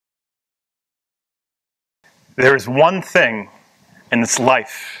There is one thing in this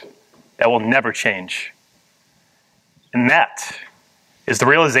life that will never change, and that is the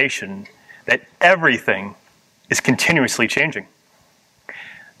realization that everything is continuously changing.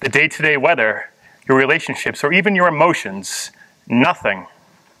 The day-to-day weather, your relationships, or even your emotions, nothing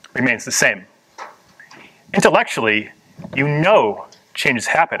remains the same. Intellectually, you know change is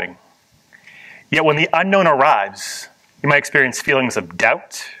happening. Yet when the unknown arrives, you might experience feelings of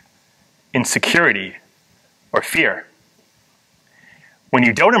doubt, insecurity, or fear. When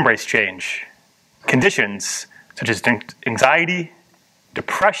you don't embrace change, conditions such as anxiety,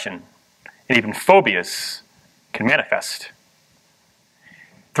 depression, and even phobias can manifest.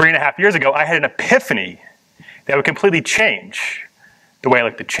 3.5 years ago, I had an epiphany that would completely change the way I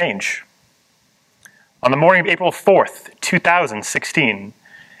like to change. On the morning of April 4th, 2016,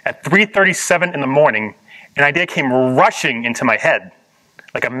 at 3:37 in the morning, an idea came rushing into my head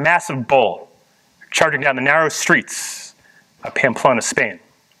like a massive bull charging down the narrow streets of Pamplona, Spain.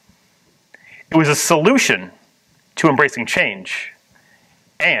 It was a solution to embracing change,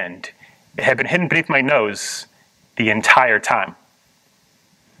 and it had been hidden beneath my nose the entire time.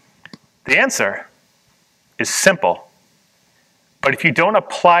 The answer is simple, but if you don't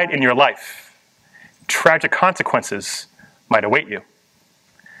apply it in your life, tragic consequences might await you.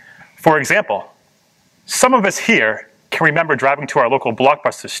 For example, some of us here can remember driving to our local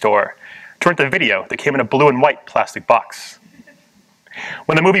Blockbuster store to rent a video that came in a blue and white plastic box.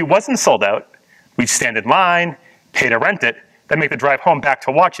 When the movie wasn't sold out, we'd stand in line, pay to rent it, then make the drive home back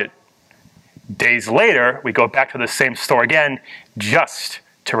to watch it. Days later, we go back to the same store again just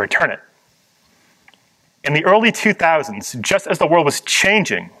to return it. In the early 2000s, just as the world was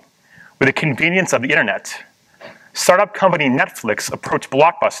changing with the convenience of the internet, startup company Netflix approached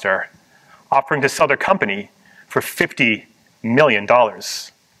Blockbuster, offering to sell their company for $50 million.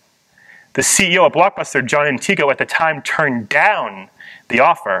 The CEO of Blockbuster, John Antico, at the time turned down the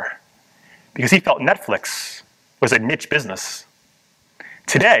offer because he felt Netflix was a niche business.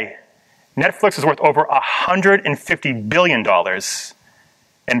 Today, Netflix is worth over $150 billion,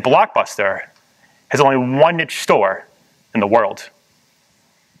 and Blockbuster has only one niche store in the world.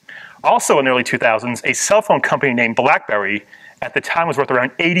 Also in the early 2000s, a cell phone company named BlackBerry at the time was worth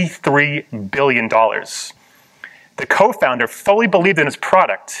around $83 billion. The co-founder fully believed in his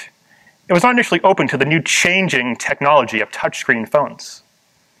product. It was not initially open to the new changing technology of touchscreen phones.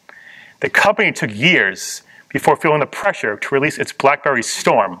 The company took years before feeling the pressure to release its BlackBerry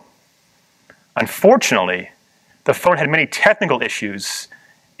Storm. Unfortunately, the phone had many technical issues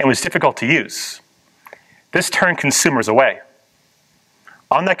and was difficult to use. This turned consumers away.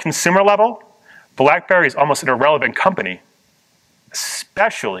 On that consumer level, BlackBerry is almost an irrelevant company,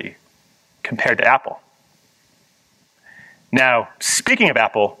 especially compared to Apple. Now, speaking of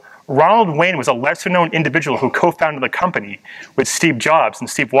Apple, Ronald Wayne was a lesser-known individual who co-founded the company with Steve Jobs and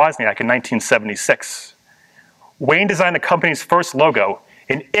Steve Wozniak in 1976. Wayne designed the company's first logo,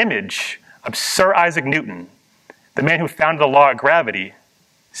 an image of Sir Isaac Newton, the man who founded the law of gravity,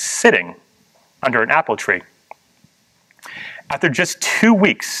 sitting under an apple tree. After just 2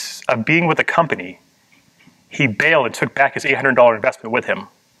 weeks of being with the company, he bailed and took back his $800 investment with him.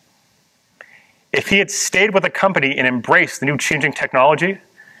 If he had stayed with the company and embraced the new changing technology,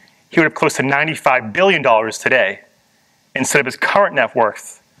 he would have close to $95 billion today, instead of his current net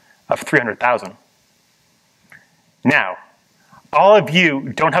worth of $300,000. Now, all of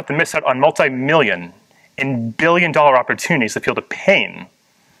you don't have to miss out on multi-million and billion-dollar opportunities to feel the pain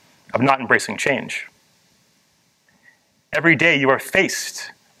of not embracing change. Every day you are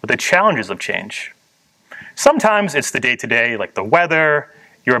faced with the challenges of change. Sometimes it's the day-to-day, like the weather,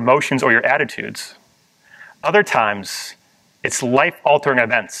 your emotions, or your attitudes. Other times, it's life-altering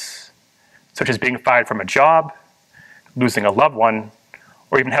events, such as being fired from a job, losing a loved one,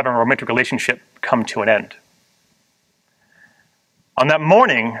 or even having a romantic relationship come to an end. On that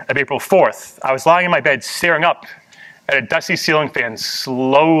morning of April 4th, I was lying in my bed staring up at a dusty ceiling fan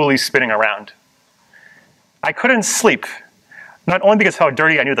slowly spinning around. I couldn't sleep, not only because of how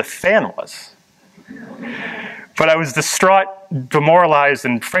dirty I knew the fan was, but I was distraught, demoralized,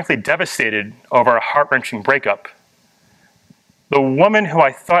 and frankly devastated over a heart-wrenching breakup. The woman who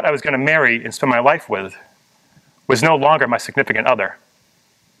I thought I was going to marry and spend my life with was no longer my significant other.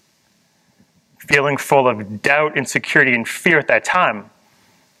 Feeling full of doubt, insecurity, and fear at that time,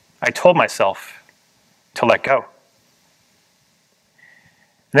 I told myself to let go.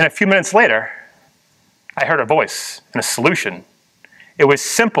 And then a few minutes later, I heard a voice and a solution. It was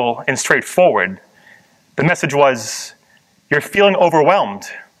simple and straightforward. The message was, you're feeling overwhelmed.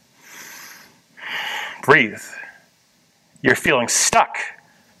 Breathe. You're feeling stuck.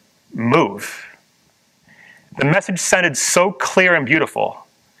 Move. The message sounded so clear and beautiful,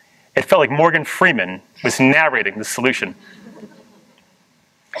 it felt like Morgan Freeman was narrating the solution.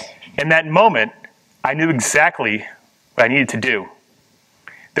 In that moment, I knew exactly what I needed to do.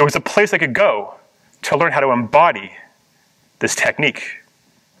 There was a place I could go to learn how to embody this technique.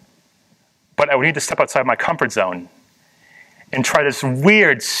 But I would need to step outside my comfort zone and try this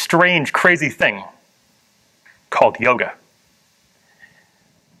weird, strange, crazy thing called yoga.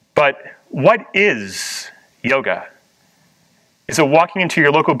 But what is yoga? Is it walking into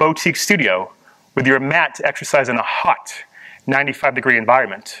your local boutique studio with your mat to exercise in a hot 95-degree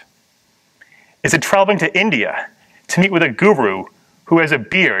environment? Is it traveling to India to meet with a guru who has a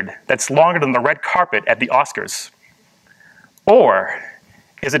beard that's longer than the red carpet at the Oscars? Or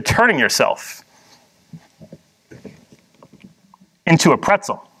is it turning yourself into a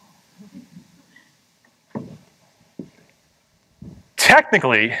pretzel?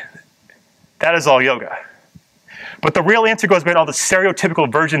 Technically, that is all yoga. But the real answer goes beyond all the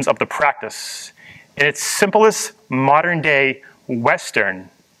stereotypical versions of the practice. In its simplest, modern-day, Western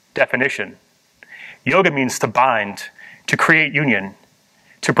definition, yoga means to bind, to create union,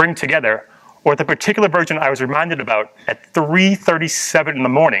 to bring together, or the particular version I was reminded about at 3:37 in the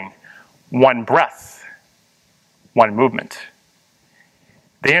morning, one breath, one movement.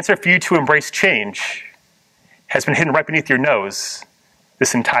 The answer for you to embrace change has been hidden right beneath your nose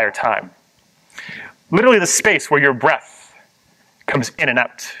this entire time. Literally the space where your breath comes in and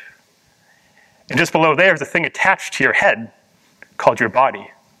out. And just below there is a thing attached to your head called your body.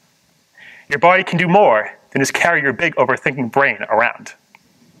 Your body can do more than just carry your big overthinking brain around.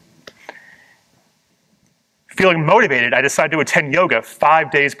 Feeling motivated, I decided to attend yoga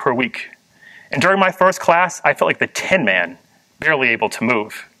 5 days per week. And during my first class, I felt like the Tin Man, barely able to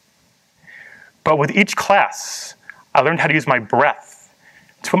move. But with each class, I learned how to use my breath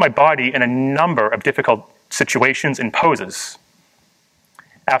to put my body in a number of difficult situations and poses.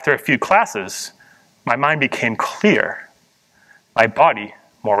 After a few classes, my mind became clear, my body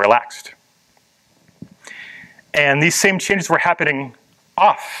more relaxed. And these same changes were happening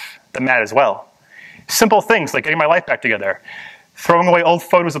off the mat as well. Simple things like getting my life back together, throwing away old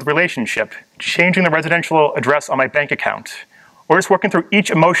photos of the relationship, changing the residential address on my bank account, or just working through each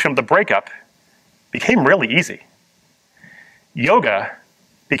emotion of the breakup became really easy. Yoga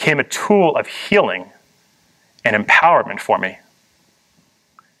became a tool of healing and empowerment for me.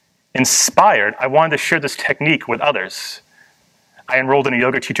 Inspired, I wanted to share this technique with others. I enrolled in a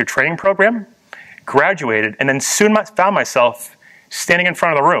yoga teacher training program, graduated, and then soon found myself standing in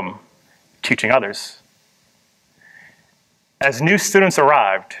front of the room, teaching others. As new students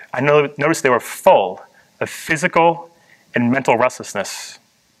arrived, I noticed they were full of physical and mental restlessness.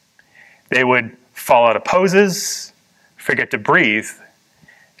 They would fall out of poses, forget to breathe,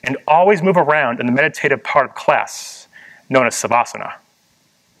 and always move around in the meditative part of class, known as savasana.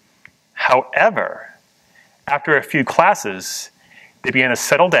 However, after a few classes, they began to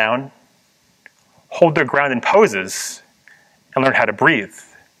settle down, hold their ground in poses, and learn how to breathe.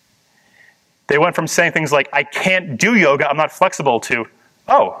 They went from saying things like, I can't do yoga, I'm not flexible, to,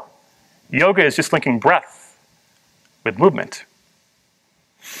 oh, yoga is just linking breath with movement.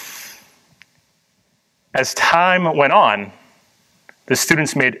 As time went on, the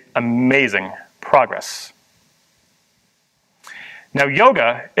students made amazing progress. Now,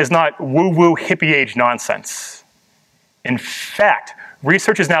 yoga is not woo-woo hippie-age nonsense. In fact,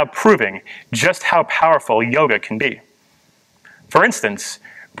 research is now proving just how powerful yoga can be. For instance,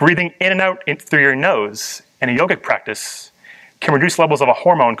 breathing in and out through your nose in a yogic practice can reduce levels of a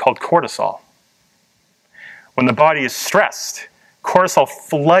hormone called cortisol. When the body is stressed, cortisol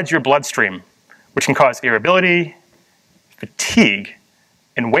floods your bloodstream, which can cause irritability, fatigue,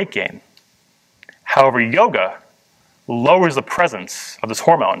 and weight gain. However, yoga lowers the presence of this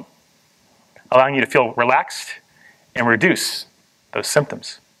hormone, allowing you to feel relaxed and reduce those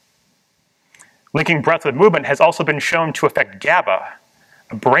symptoms. Linking breath with movement has also been shown to affect GABA,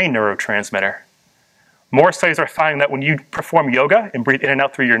 a brain neurotransmitter. More studies are finding that when you perform yoga and breathe in and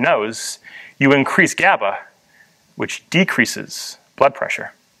out through your nose, you increase GABA, which decreases blood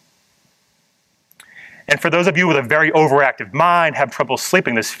pressure. And for those of you with a very overactive mind, have trouble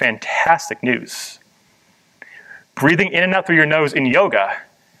sleeping, this is fantastic news. Breathing in and out through your nose in yoga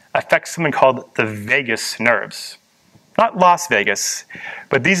affects something called the vagus nerves. Not Las Vegas,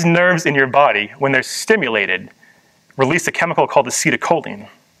 but these nerves in your body, when they're stimulated, release a chemical called acetylcholine.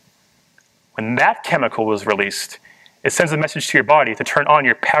 When that chemical was released, it sends a message to your body to turn on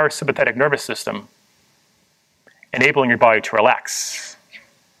your parasympathetic nervous system, enabling your body to relax.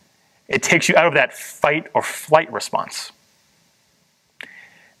 It takes you out of that fight or flight response.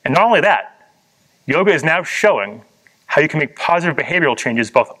 And not only that, yoga is now showing how you can make positive behavioral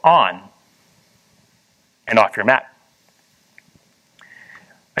changes both on and off your mat.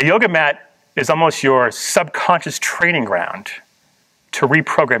 A yoga mat is almost your subconscious training ground to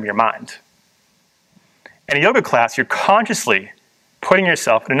reprogram your mind. In a yoga class, you're consciously putting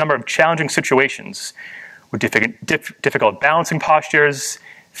yourself in a number of challenging situations with difficult balancing postures,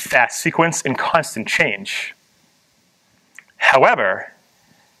 fast sequence, and constant change. However,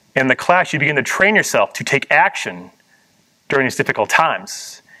 in the class, you begin to train yourself to take action during these difficult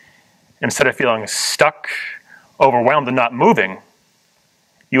times. Instead of feeling stuck, overwhelmed, and not moving,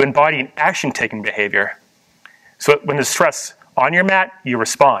 you embody an action-taking behavior. So when there's stress on your mat, you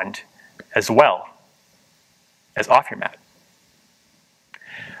respond as well as off your mat.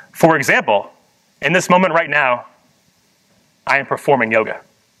 For example, in this moment right now, I am performing yoga.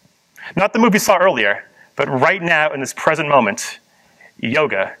 Not the move you saw earlier, but right now in this present moment,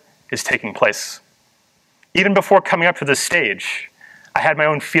 yoga is taking place. Even before coming up to this stage, I had my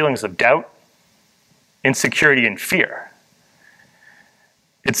own feelings of doubt, insecurity, and fear.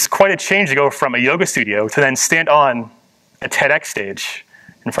 It's quite a change to go from a yoga studio to then stand on a TEDx stage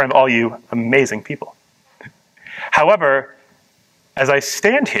in front of all you amazing people. However, as I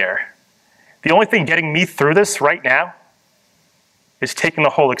stand here, the only thing getting me through this right now is taking the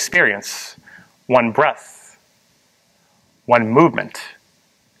whole experience, one breath, one movement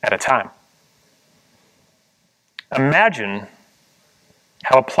at a time. Imagine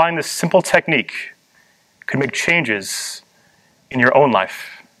how applying this simple technique could make changes in your own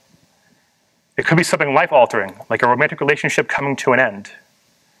life. It could be something life-altering, like a romantic relationship coming to an end,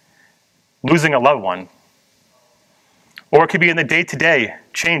 losing a loved one, or it could be in the day-to-day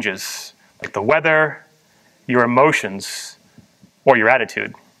changes, like the weather, your emotions, or your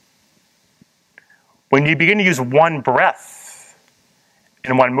attitude. When you begin to use one breath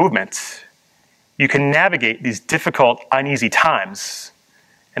and one movement, you can navigate these difficult, uneasy times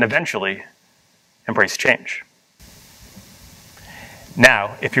and eventually embrace change.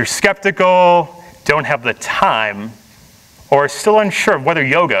 Now, if you're skeptical, don't have the time, or are still unsure of whether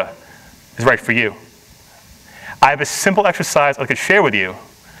yoga is right for you, I have a simple exercise I could share with you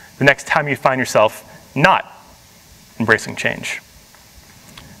the next time you find yourself not embracing change.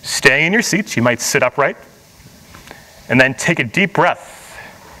 Staying in your seats, you might sit upright, and then take a deep breath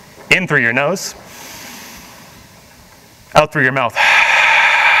in through your nose, out through your mouth.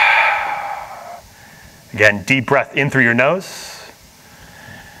 Again, deep breath in through your nose,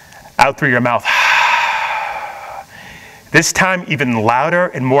 out through your mouth. This time, even louder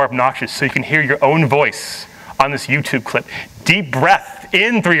and more obnoxious so you can hear your own voice on this YouTube clip. Deep breath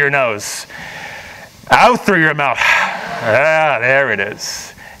in through your nose, out through your mouth. Ah, there it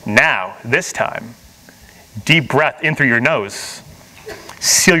is. Now, this time, deep breath in through your nose.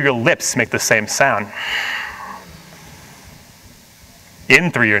 Seal your lips, make the same sound.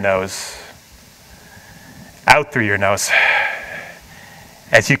 In through your nose, out through your nose.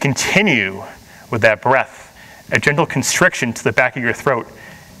 As you continue with that breath, a gentle constriction to the back of your throat.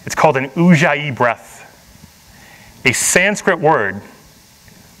 It's called an ujjayi breath, a Sanskrit word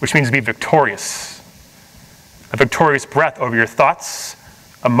which means to be victorious. A victorious breath over your thoughts,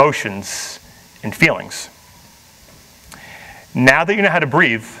 emotions, and feelings. Now that you know how to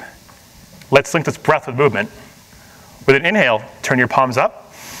breathe, let's link this breath with movement. With an inhale, turn your palms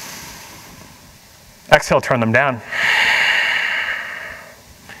up. Exhale, turn them down.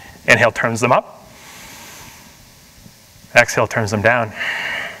 Inhale turns them up. Exhale turns them down.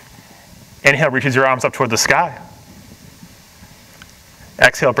 Inhale reaches your arms up toward the sky.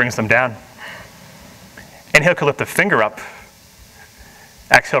 Exhale brings them down. Inhale can lift a finger up.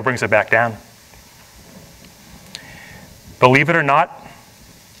 Exhale brings it back down. Believe it or not,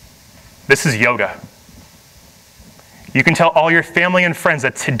 this is yoga. You can tell all your family and friends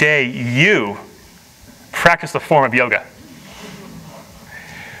that today you practice the form of yoga.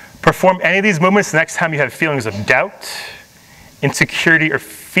 Perform any of these movements the next time you have feelings of doubt, insecurity, or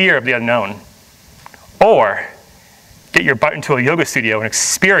fear of the unknown. Or get your butt into a yoga studio and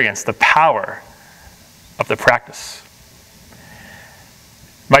experience the power of the practice.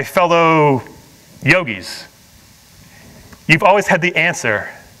 My fellow yogis, you've always had the answer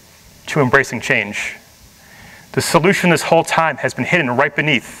to embracing change. The solution this whole time has been hidden right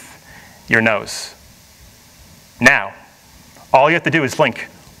beneath your nose. Now, all you have to do is link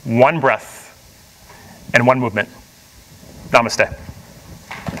one breath and one movement. Namaste.